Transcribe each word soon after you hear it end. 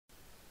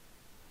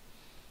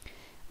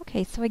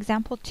Okay, so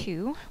example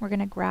 2, we're going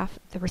to graph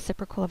the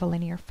reciprocal of a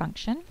linear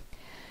function.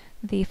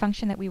 The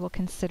function that we will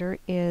consider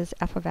is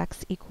f of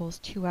x equals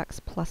 2x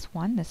plus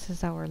 1. This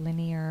is our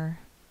linear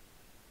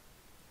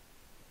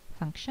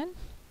function.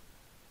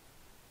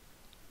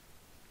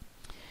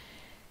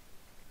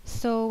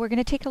 So we're going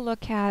to take a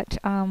look at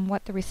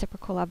what the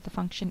reciprocal of the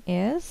function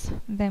is.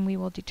 Then we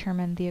will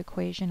determine the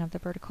equation of the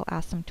vertical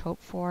asymptote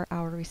for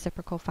our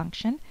reciprocal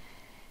function.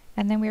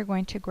 And then we are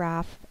going to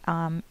graph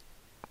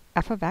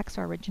f of x,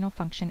 our original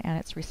function, and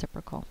its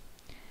reciprocal.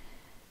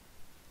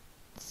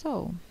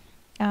 So,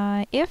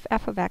 if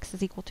f of x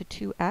is equal to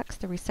 2x,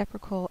 the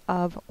reciprocal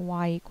of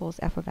y equals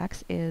f of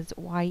x is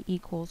y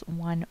equals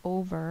 1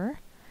 over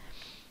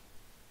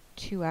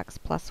 2x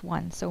plus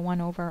 1, so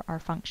 1 over our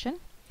function.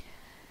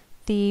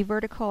 The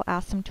vertical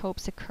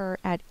asymptotes occur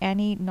at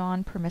any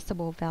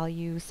non-permissible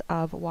values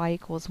of y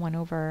equals 1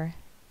 over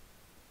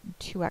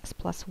 2x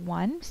plus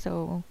 1,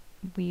 so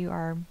we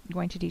are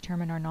going to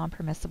determine our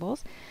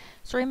non-permissibles.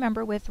 So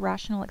remember, with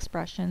rational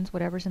expressions,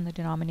 whatever's in the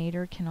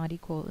denominator cannot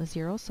equal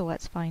 0, so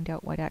let's find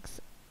out what x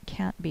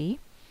can't be.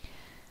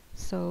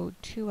 So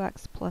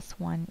 2x plus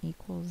 1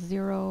 equals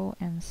 0,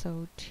 and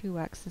so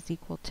 2x is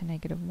equal to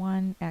negative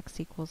 1, x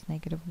equals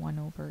negative 1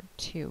 over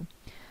 2.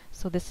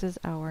 So this is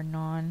our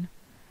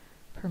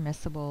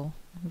non-permissible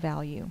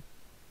value.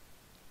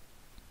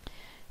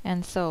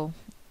 And so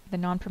the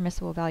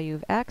non-permissible value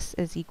of x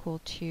is equal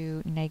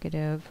to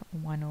negative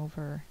 1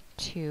 over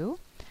 2.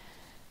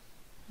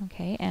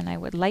 Okay, and I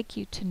would like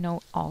you to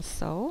note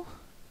also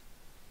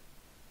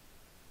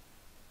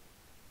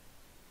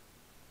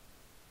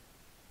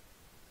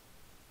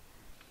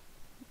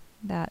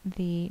that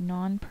the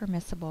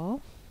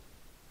non-permissible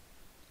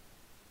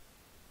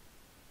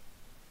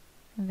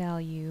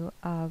value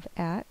of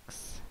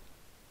x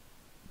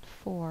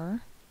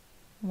for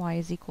y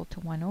is equal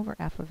to 1 over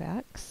f of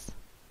x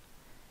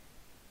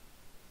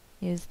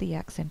is the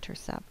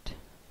x-intercept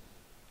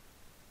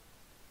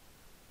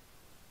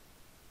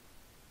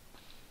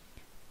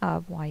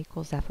of y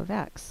equals f of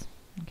x.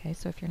 Okay,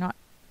 so if you're not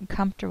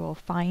comfortable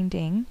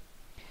finding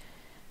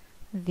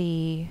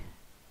the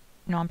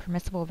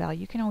non-permissible value,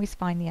 you can always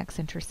find the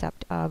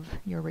x-intercept of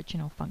your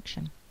original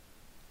function.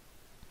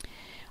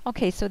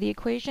 Okay, so the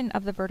equation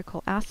of the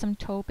vertical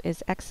asymptote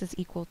is x is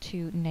equal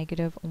to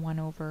negative 1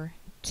 over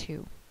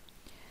 2.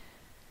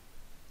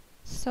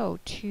 So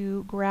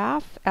to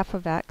graph f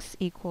of x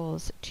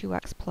equals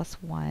 2x plus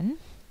 1,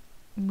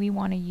 we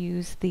want to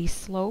use the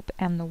slope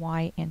and the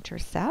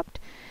y-intercept.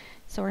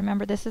 So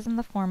remember, this is in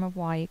the form of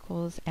y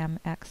equals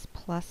mx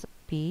plus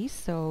b,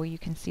 so you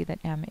can see that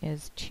m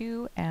is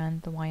 2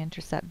 and the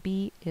y-intercept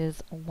b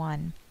is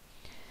 1.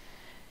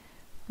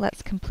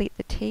 Let's complete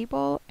the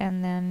table,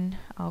 and then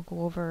I'll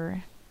go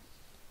over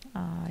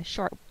a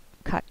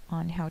shortcut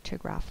on how to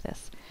graph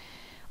this.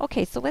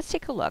 Okay, so let's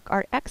take a look.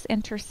 Our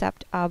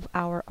x-intercept of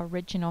our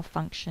original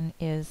function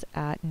is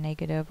at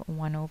negative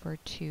 1 over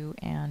 2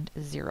 and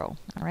 0.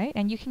 All right,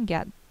 and you can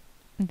get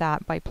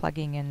that by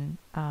plugging in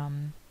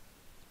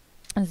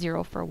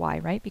 0 for y,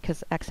 right?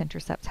 Because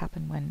x-intercepts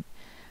happen when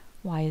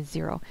y is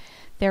 0.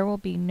 There will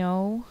be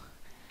no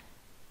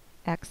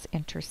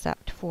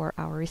x-intercept for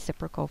our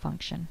reciprocal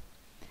function.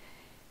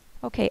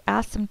 Okay,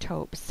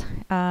 asymptotes.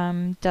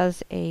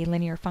 Does a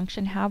linear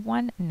function have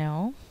one?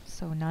 No,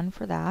 so none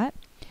for that.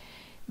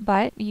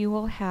 But you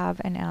will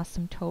have an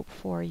asymptote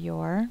for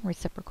your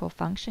reciprocal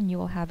function. You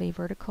will have a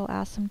vertical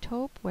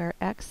asymptote where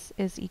x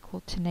is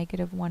equal to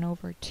negative 1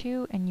 over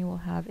 2, and you will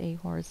have a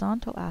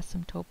horizontal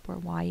asymptote where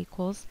y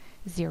equals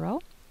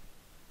 0.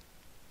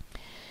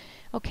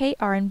 Okay,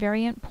 our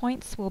invariant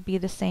points will be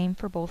the same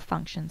for both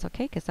functions,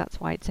 okay, because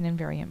that's why it's an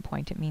invariant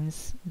point. It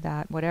means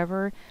that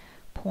whatever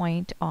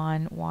point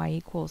on y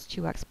equals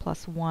 2x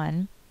plus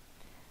 1,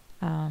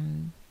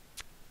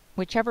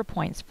 whichever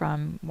points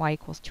from y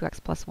equals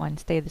 2x plus 1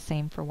 stay the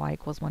same for y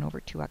equals 1 over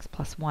 2x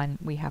plus 1,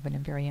 we have an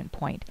invariant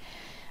point.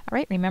 All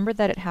right, remember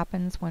that it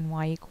happens when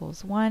y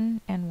equals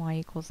 1 and y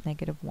equals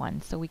negative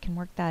 1. So we can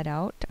work that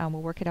out.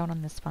 We'll work it out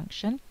on this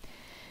function.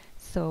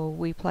 So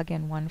we plug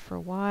in 1 for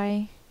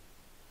y,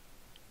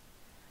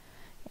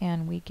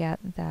 and we get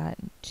that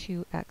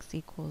 2x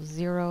equals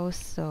 0,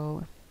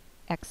 so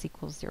x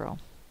equals 0.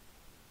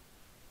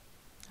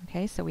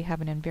 Okay, so we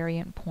have an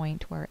invariant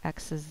point where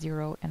x is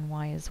 0 and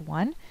y is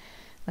 1.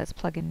 Let's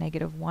plug in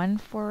negative 1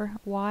 for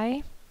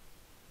y.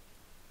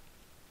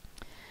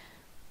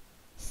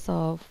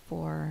 Solve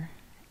for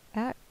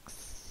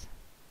x,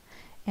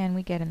 and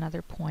we get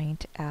another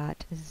point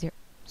at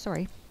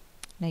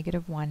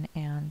negative 1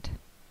 and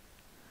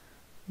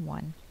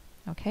 1.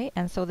 Okay,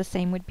 and so the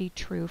same would be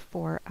true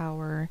for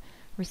our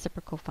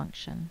reciprocal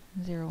function,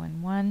 0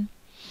 and 1,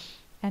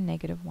 and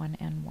negative 1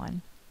 and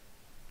 1.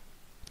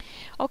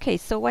 Okay,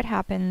 so what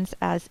happens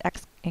as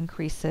x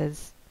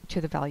increases to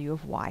the value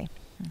of y?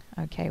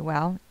 Okay,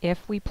 well,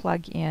 if we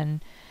plug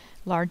in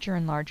larger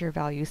and larger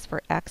values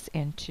for x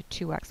into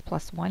 2x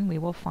plus 1, we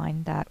will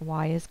find that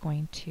y is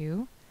going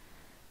to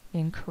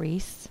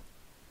increase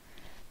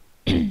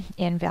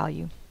in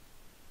value.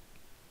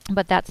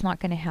 But that's not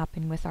going to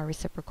happen with our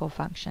reciprocal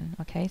function.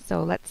 Okay,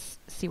 so let's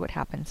see what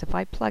happens. If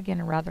I plug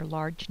in a rather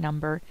large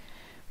number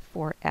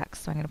for x,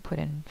 so I'm going to put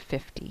in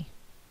 50,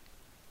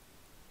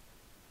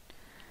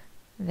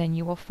 then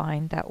you will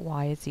find that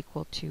y is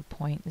equal to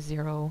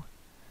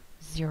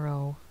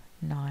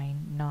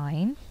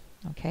 0.0099.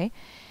 Okay,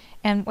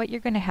 and what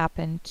you're going to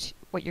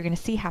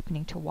see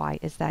happening to y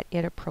is that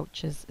it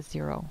approaches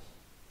 0.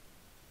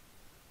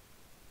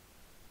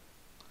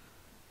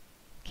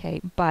 Okay,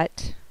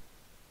 but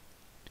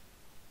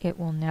it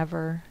will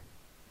never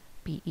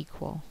be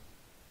equal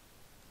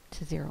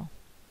to 0.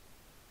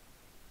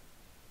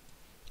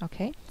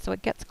 Okay, so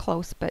it gets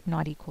close but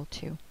not equal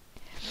to.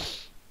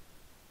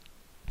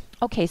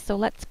 Okay, so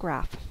let's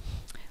graph.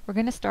 We're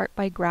going to start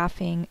by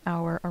graphing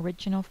our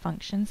original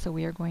function. So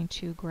we are going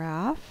to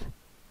graph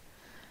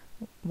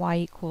y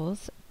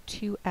equals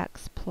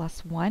 2x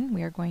plus 1.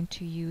 We are going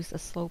to use a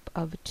slope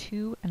of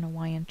 2 and a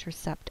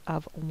y-intercept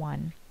of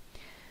 1.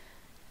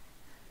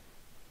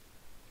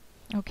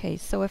 Okay,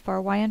 so if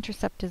our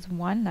y-intercept is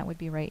 1, that would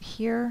be right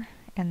here.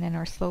 And then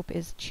our slope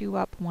is 2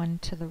 up, 1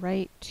 to the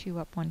right, 2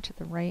 up, 1 to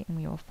the right, and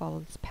we will follow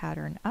this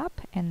pattern up.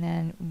 And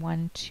then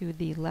 1 to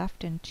the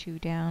left and 2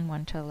 down,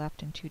 1 to the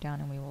left and 2 down,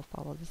 and we will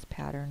follow this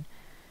pattern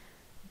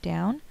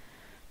down.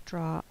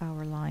 Draw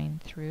our line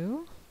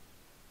through,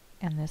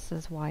 and this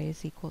is y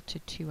is equal to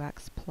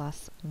 2x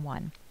plus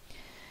 1.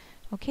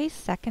 Okay,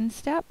 second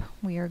step,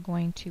 we are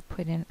going to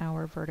put in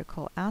our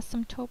vertical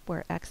asymptote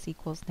where x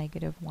equals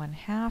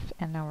 -1/2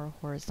 and our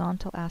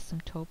horizontal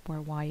asymptote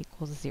where y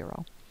equals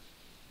 0.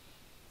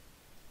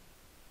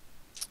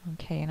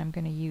 Okay, and I'm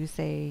going to use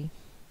a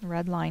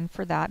red line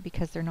for that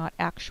because they're not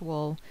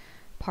actual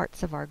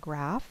parts of our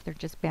graph, they're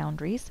just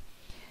boundaries.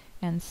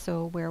 And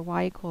so where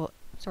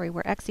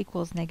x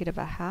equals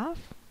 -1/2,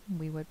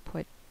 we would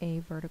put a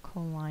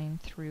vertical line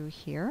through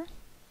here.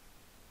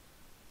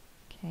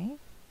 Okay.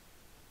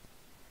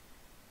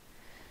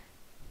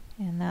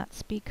 And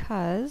that's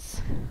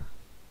because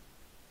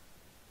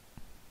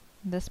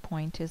this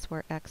point is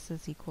where x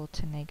is equal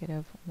to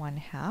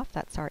 -1/2.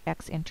 That's our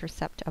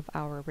x-intercept of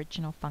our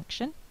original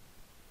function.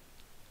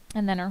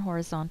 And then our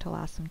horizontal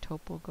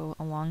asymptote will go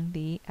along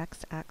the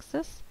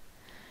x-axis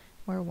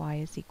where y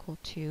is equal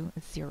to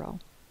 0.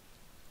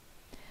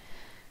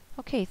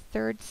 Okay,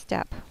 third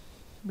step,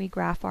 we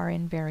graph our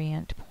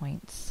invariant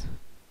points.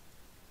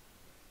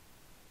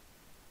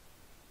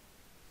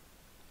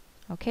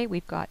 Okay,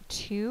 we've got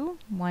two,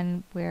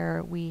 one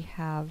where we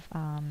have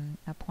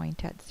a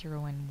point at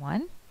 0 and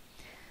 1,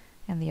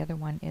 and the other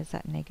one is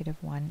at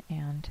 -1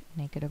 and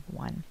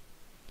 -1.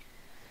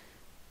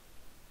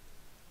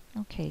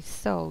 Okay,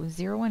 so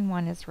 0 and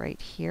 1 is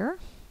right here,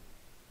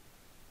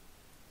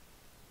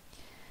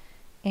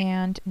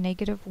 and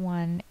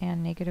 -1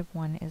 and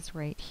 -1 is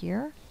right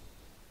here.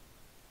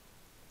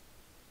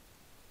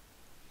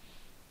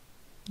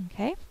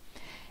 Okay,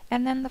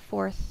 and then the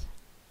fourth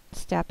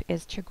step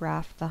is to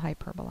graph the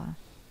hyperbola.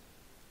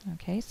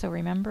 Okay, so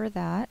remember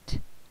that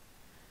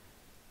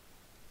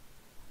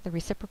the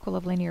reciprocal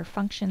of linear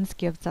functions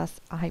gives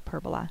us a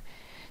hyperbola.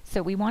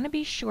 So we want to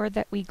be sure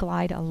that we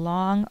glide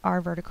along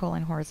our vertical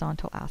and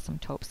horizontal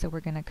asymptote. So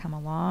we're going to come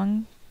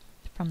along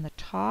from the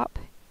top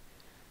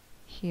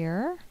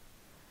here,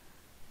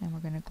 and we're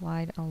going to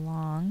glide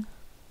along.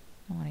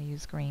 I want to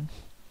use green.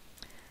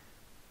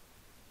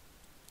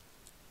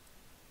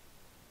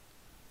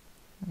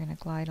 We're going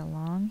to glide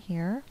along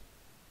here.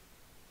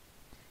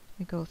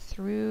 We go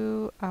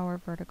through our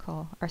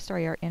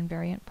our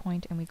invariant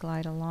point, and we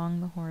glide along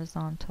the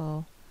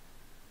horizontal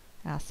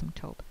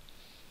asymptote.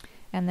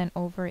 And then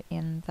over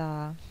in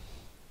the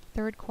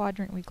third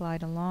quadrant, we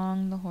glide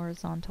along the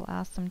horizontal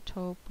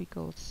asymptote. We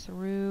go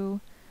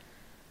through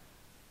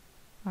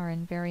our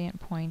invariant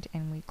point,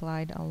 and we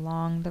glide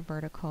along the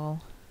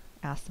vertical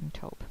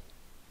asymptote.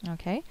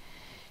 Okay?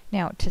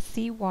 Now, to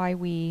see why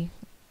we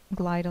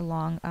glide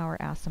along our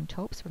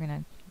asymptotes, we're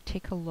going to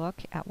take a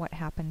look at what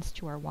happens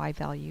to our y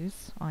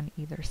values on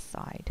either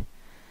side.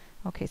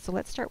 Okay, so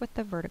let's start with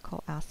the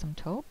vertical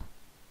asymptote,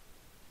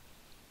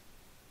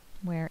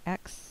 where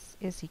x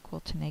is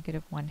equal to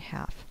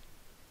 -1/2.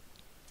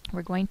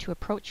 We're going to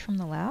approach from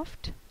the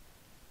left.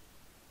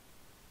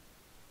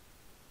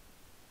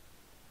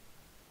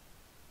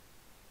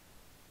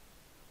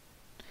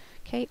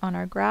 Okay, on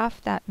our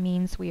graph, that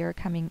means we are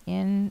coming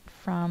in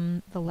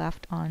from the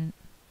left on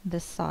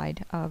this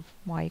side of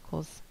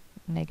x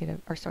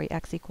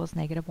equals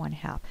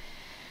 -1/2.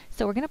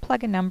 So we're going to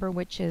plug a number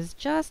which is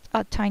just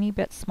a tiny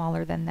bit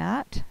smaller than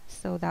that.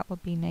 So that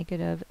would be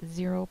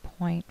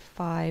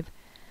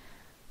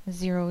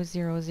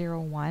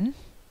 -0.50001.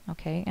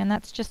 Okay, and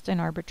that's just an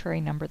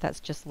arbitrary number. That's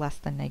just less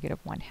than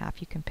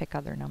 -1/2. You can pick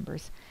other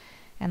numbers.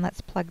 And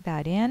let's plug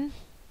that in.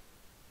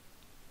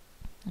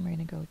 And we're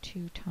going to go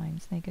 2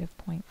 times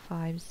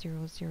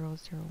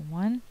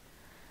 -0.50001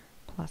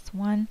 plus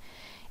 1.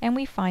 And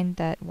we find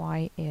that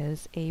y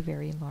is a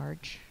very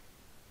large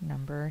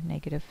number,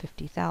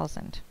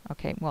 -50,000.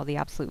 Okay, well, the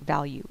absolute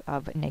value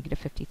of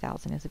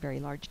 -50,000 is a very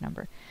large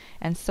number.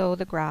 And so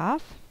the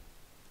graph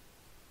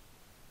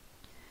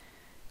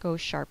goes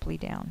sharply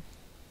down.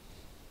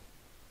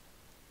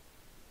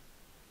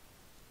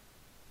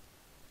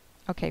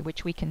 Okay,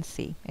 which we can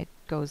see. It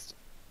goes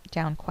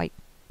down quite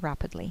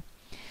rapidly.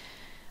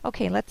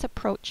 Okay, let's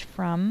approach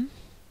from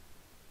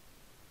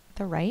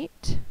the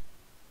right.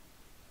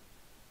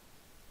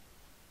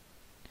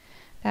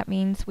 That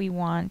means we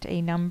want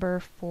a number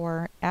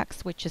for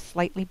x which is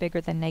slightly bigger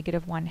than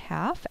negative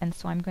 1/2, and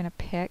so I'm going to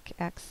pick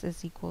x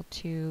is equal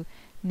to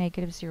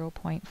negative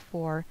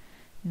 0.499999.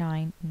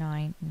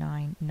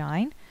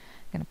 I'm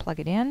going to plug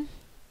it in.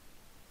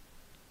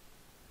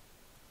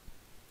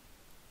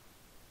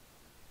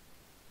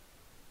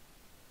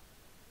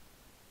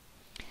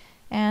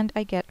 And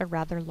I get a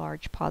rather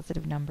large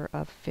positive number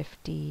of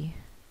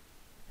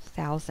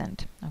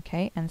 50,000.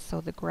 Okay, and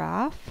so the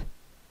graph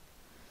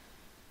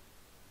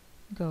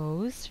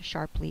goes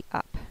sharply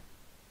up.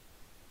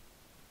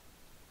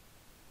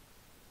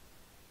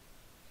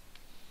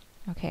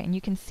 Okay, and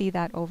you can see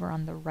that over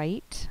on the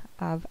right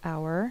of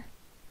our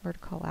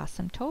vertical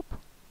asymptote.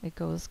 It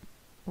goes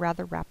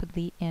rather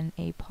rapidly in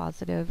a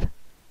positive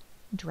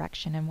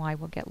direction, and y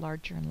will get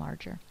larger and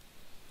larger.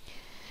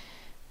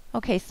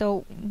 Okay,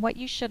 so what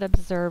you should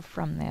observe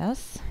from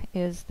this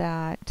is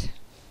that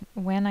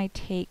when I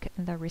take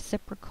the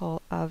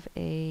reciprocal of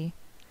a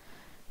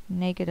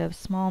negative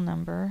small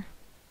number,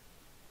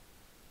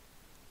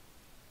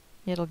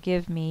 it'll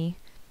give me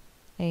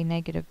a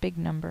negative big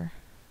number.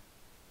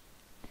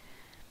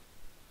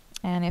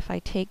 And if I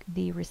take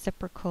the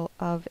reciprocal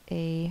of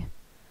a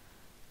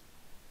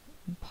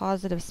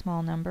positive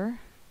small number,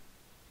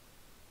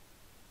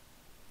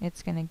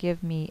 it's going to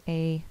give me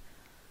a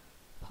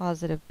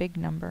positive big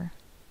number,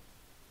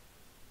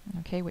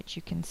 okay, which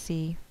you can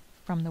see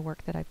from the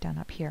work that I've done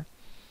up here.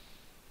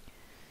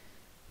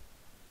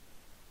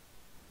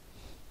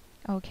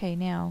 Okay,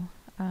 now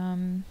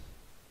I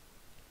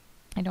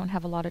don't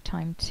have a lot of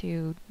time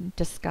to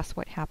discuss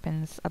what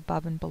happens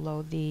above and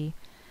below the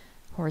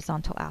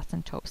horizontal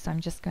asymptote, so I'm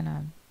just going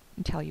to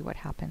tell you what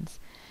happens.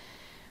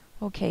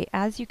 Okay,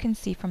 as you can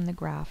see from the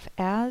graph,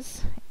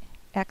 as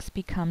x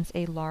becomes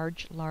a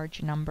large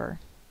number,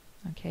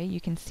 okay,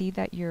 you can see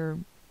that your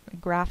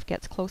graph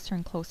gets closer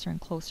and closer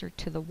and closer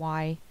to the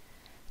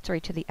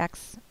to the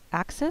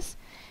x-axis,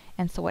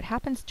 and so what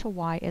happens to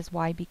y is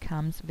y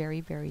becomes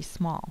very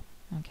small,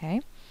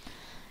 okay?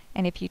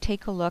 And if you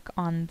take a look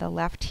on the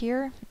left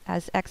here,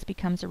 as x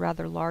becomes a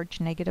rather large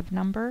negative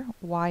number,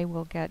 y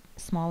will get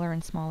smaller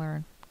and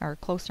smaller, or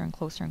closer and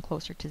closer and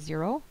closer to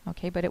 0,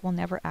 okay, but it will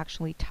never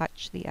actually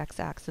touch the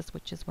x-axis,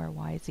 which is where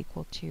y is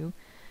equal to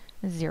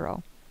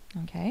 0,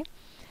 okay?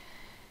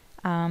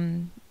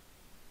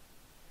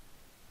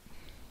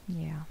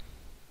 Yeah,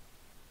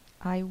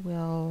 I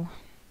will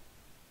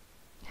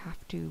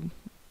have to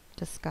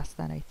discuss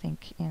that, I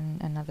think, in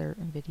another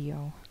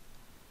video.